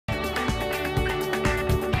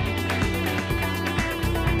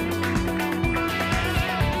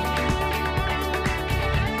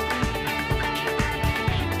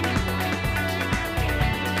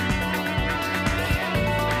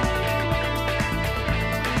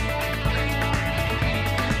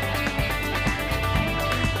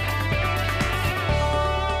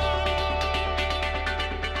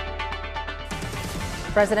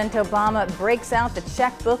President Obama breaks out the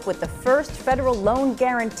checkbook with the first federal loan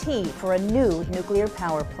guarantee for a new nuclear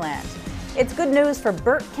power plant. It's good news for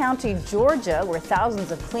Burke County, Georgia, where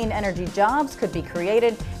thousands of clean energy jobs could be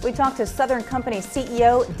created. We talked to Southern Company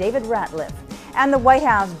CEO David Ratliff. And the White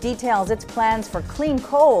House details its plans for clean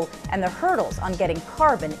coal and the hurdles on getting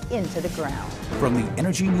carbon into the ground. From the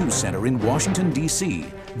Energy News Center in Washington, D.C.,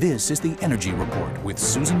 this is the Energy Report with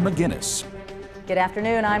Susan McGinnis. Good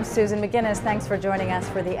afternoon, I'm Susan McGinnis. Thanks for joining us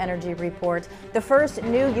for the Energy Report. The first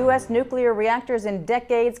new U.S. nuclear reactors in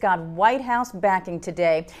decades got White House backing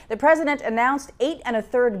today. The president announced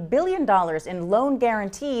 $8.33 billion in loan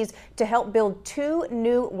guarantees to help build 2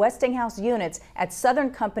 new Westinghouse units at Southern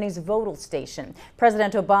Company's Vogtle station.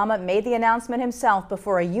 President Obama made the announcement himself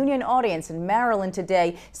before a union audience in Maryland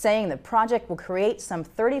today, saying the project will create some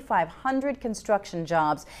 3,500 construction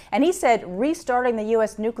jobs. And he said restarting the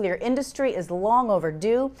U.S. nuclear industry is long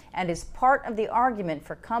overdue and is part of the argument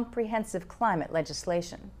for comprehensive climate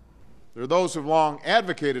legislation. There are those who've long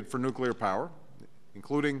advocated for nuclear power,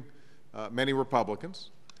 including many Republicans,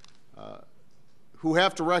 who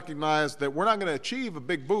have to recognize that we're not going to achieve a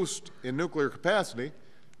big boost in nuclear capacity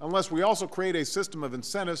unless we also create a system of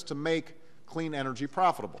incentives to make clean energy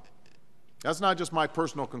profitable. That's not just my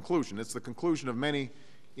personal conclusion. It's the conclusion of many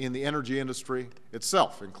in the energy industry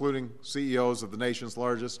itself, including CEOs of the nation's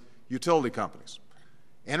largest utility companies.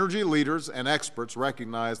 Energy leaders and experts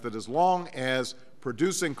recognize that as long as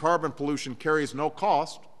producing carbon pollution carries no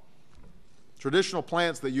cost, traditional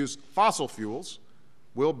plants that use fossil fuels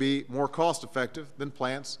will be more cost-effective than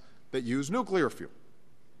plants that use nuclear fuel.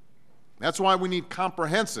 That's why we need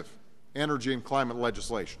comprehensive energy and climate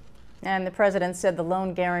legislation. And the president said the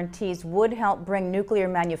loan guarantees would help bring nuclear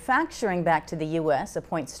manufacturing back to the U.S., a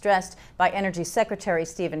point stressed by Energy Secretary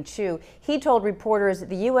Stephen Chu. He told reporters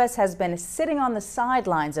the U.S. has been sitting on the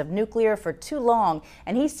sidelines of nuclear for too long,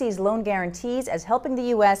 and he sees loan guarantees as helping the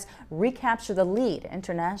U.S. recapture the lead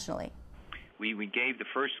internationally. We gave the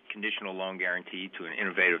first conditional loan guarantee to an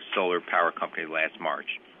innovative solar power company last March.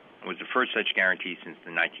 It was the first such guarantee since the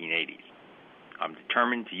 1980s. I'm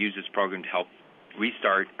determined to use this program to help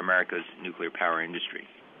restart America's nuclear power industry.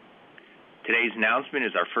 Today's announcement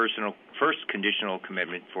is our first conditional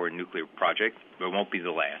commitment for a nuclear project, but it won't be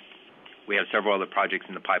the last. We have several other projects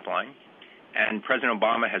in the pipeline, and President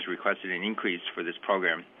Obama has requested an increase for this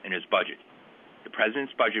program in his budget. The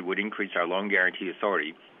president's budget would increase our loan guarantee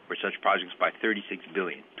authority for such projects by $36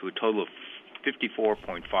 billion to a total of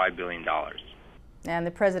 $54.5 billion. And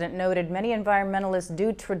the president noted many environmentalists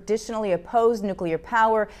do traditionally oppose nuclear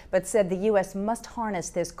power, but said the U.S. must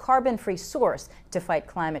harness this carbon-free source to fight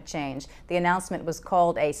climate change. The announcement was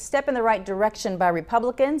called a step in the right direction by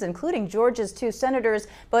Republicans, including Georgia's 2 senators,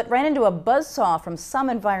 but ran into a buzzsaw from some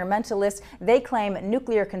environmentalists. They claim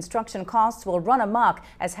nuclear construction costs will run amok,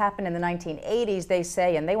 as happened in the 1980s, they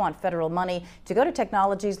say, and they want federal money to go to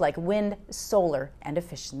technologies like wind, solar, and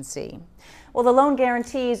efficiency. Well, the loan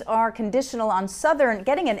guarantees are conditional on Southern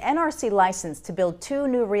getting an NRC license to build 2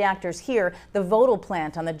 new reactors here, the Vogtle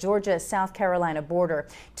plant on the Georgia-South Carolina border.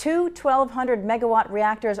 2 1,200-megawatt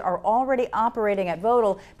reactors are already operating at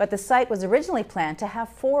Vogtle, but the site was originally planned to have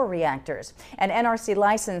 4 reactors. An NRC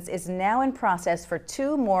license is now in process for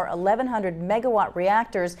 2 more 1,100-megawatt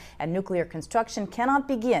reactors, and nuclear construction cannot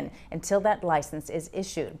begin until that license is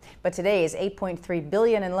issued. But today's $8.3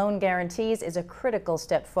 billion in loan guarantees is a critical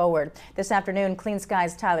step forward. This afternoon, Clean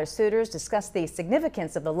Skies' Tyler Suiters discussed the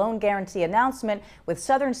significance of the loan guarantee announcement with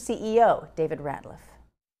Southern CEO David Ratliff.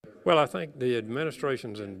 Well, I think the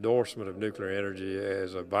administration's endorsement of nuclear energy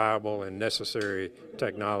as a viable and necessary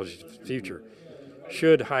technology for the future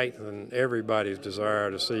should heighten everybody's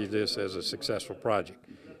desire to see this as a successful project.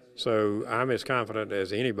 So I'm as confident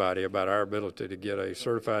as anybody about our ability to get a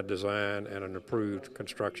certified design and an approved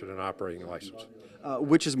construction and operating license.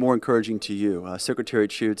 Which is more encouraging to you? Secretary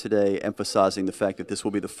Chu today emphasizing the fact that this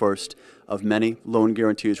will be the first of many loan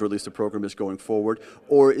guarantees, or at least the program is going forward,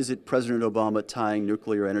 or is it President Obama tying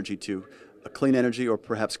nuclear energy to a clean energy or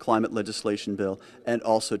perhaps climate legislation bill and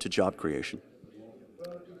also to job creation?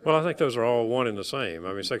 Well, I think those are all one and the same.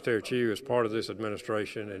 I mean, Secretary Chu is part of this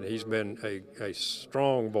administration, and he's been a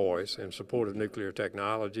strong voice in support of nuclear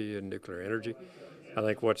technology and nuclear energy. I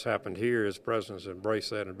think what's happened here is the president's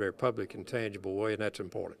embraced that in a very public and tangible way, and that's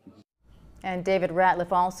important. And David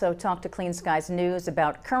Ratliff also talked to Clean Skies News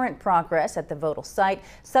about current progress at the Vogtle site.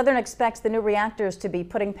 Southern expects the new reactors to be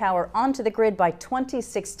putting power onto the grid by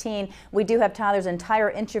 2016. We do have Tyler's entire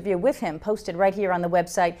interview with him posted right here on the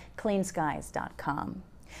website cleanskies.com.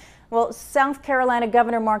 Well, South Carolina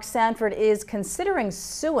Governor Mark Sanford is considering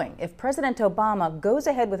suing if President Obama goes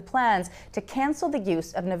ahead with plans to cancel the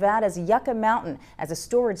use of Nevada's Yucca Mountain as a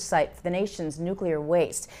storage site for the nation's nuclear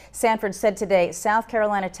waste. Sanford said today South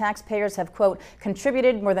Carolina taxpayers have, quote,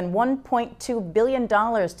 contributed more than $1.2 billion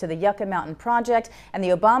to the Yucca Mountain project, and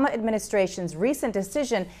the Obama administration's recent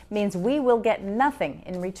decision means we will get nothing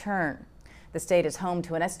in return. The state is home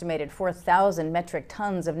to an estimated 4,000 metric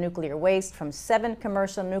tons of nuclear waste from 7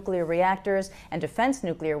 commercial nuclear reactors and defense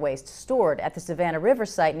nuclear waste stored at the Savannah River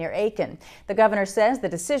site near Aiken. The governor says the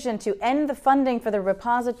decision to end the funding for the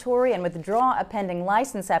repository and withdraw a pending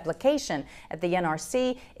license application at the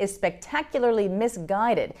NRC is spectacularly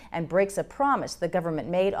misguided and breaks a promise the government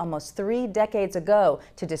made almost 3 decades ago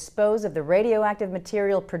to dispose of the radioactive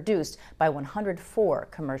material produced by 104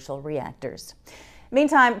 commercial reactors.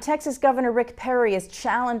 Meantime, Texas Governor Rick Perry is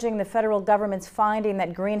challenging the federal government's finding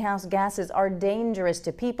that greenhouse gases are dangerous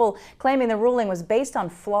to people, claiming the ruling was based on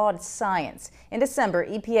flawed science. In December,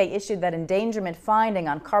 EPA issued that endangerment finding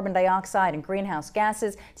on carbon dioxide and greenhouse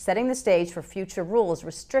gases, setting the stage for future rules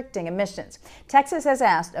restricting emissions. Texas has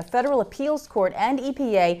asked a federal appeals court and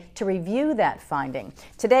EPA to review that finding.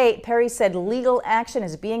 Today, Perry said legal action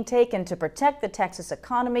is being taken to protect the Texas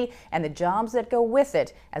economy and the jobs that go with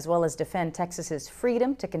it, as well as defend Texas's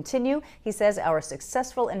freedom to continue. He says our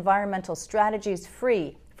successful environmental strategy is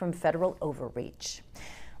free from federal overreach.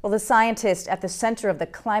 Well, the scientist at the center of the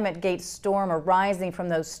ClimateGate storm arising from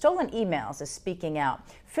those stolen emails is speaking out.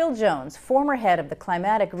 Phil Jones, former head of the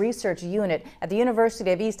Climatic Research Unit at the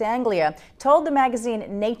University of East Anglia, told the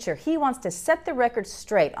magazine Nature he wants to set the record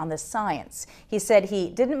straight on the science. He said he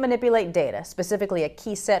didn't manipulate data, specifically a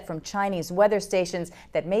key set from Chinese weather stations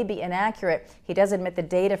that may be inaccurate. He does admit the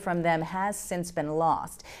data from them has since been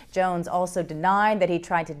lost. Jones also denied that he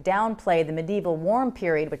tried to downplay the medieval warm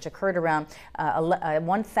period, which occurred around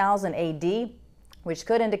 1000 AD. which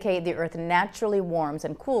could indicate the Earth naturally warms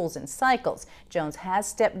and cools in cycles. Jones has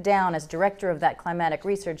stepped down as director of that climatic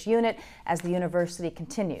research unit as the university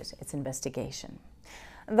continues its investigation.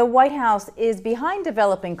 The White House is behind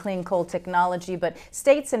developing clean coal technology, but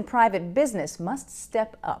states and private business must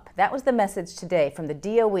step up. That was the message today from the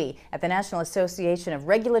DOE at the National Association of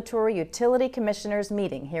Regulatory Utility Commissioners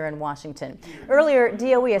meeting here in Washington. Earlier,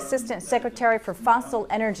 DOE Assistant Secretary for Fossil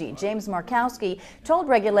Energy, James Markowski, told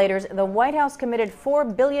regulators the White House committed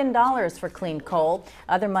 $4 billion for clean coal.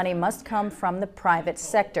 Other money must come from the private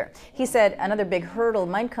sector. He said another big hurdle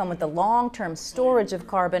might come with the long-term storage of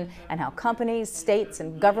carbon and how companies, states,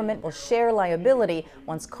 and government will share liability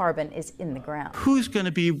once carbon is in the ground. Who's going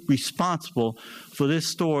to be responsible for this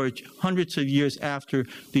storage hundreds of years after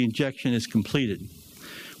the injection is completed?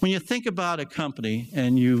 When you think about a company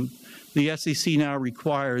and the SEC now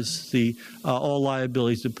requires all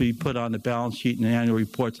liabilities to be put on the balance sheet and the annual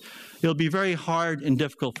reports, it'll be very hard and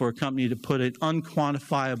difficult for a company to put an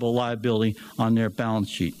unquantifiable liability on their balance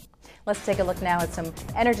sheet. Let's take a look now at some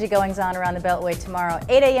energy goings-on around the Beltway tomorrow.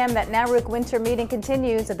 8 a.m. that NARUC winter meeting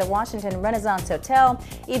continues at the Washington Renaissance Hotel.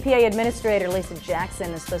 EPA Administrator Lisa Jackson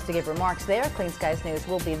is supposed to give remarks there. Clean Skies News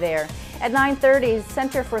will be there. At 9:30,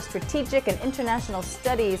 Center for Strategic and International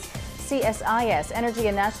Studies CSIS Energy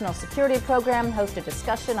and National Security Program hosts a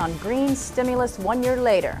discussion on green stimulus 1 year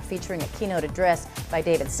later, featuring a keynote address by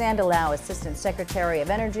David Sandilow, Assistant Secretary of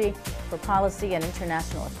Energy for Policy and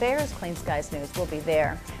International Affairs. Clean Skies News will be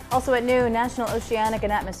there. Also at noon, National Oceanic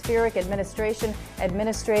and Atmospheric Administration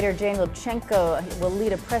Administrator Jane Lubchenco will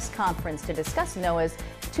lead a press conference to discuss NOAA's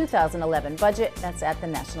 2011 budget. That's at the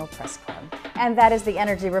National Press Club. And that is the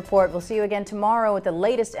Energy Report. We'll see you again tomorrow with the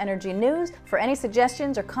latest energy news. For any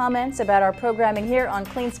suggestions or comments about our programming here on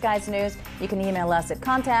Clean Skies News, you can email us at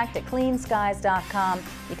contact@cleanskies.com.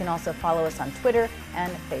 You can also follow us on Twitter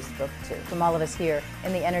and Facebook, too. From all of us here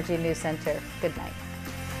in the Energy News Center, good night.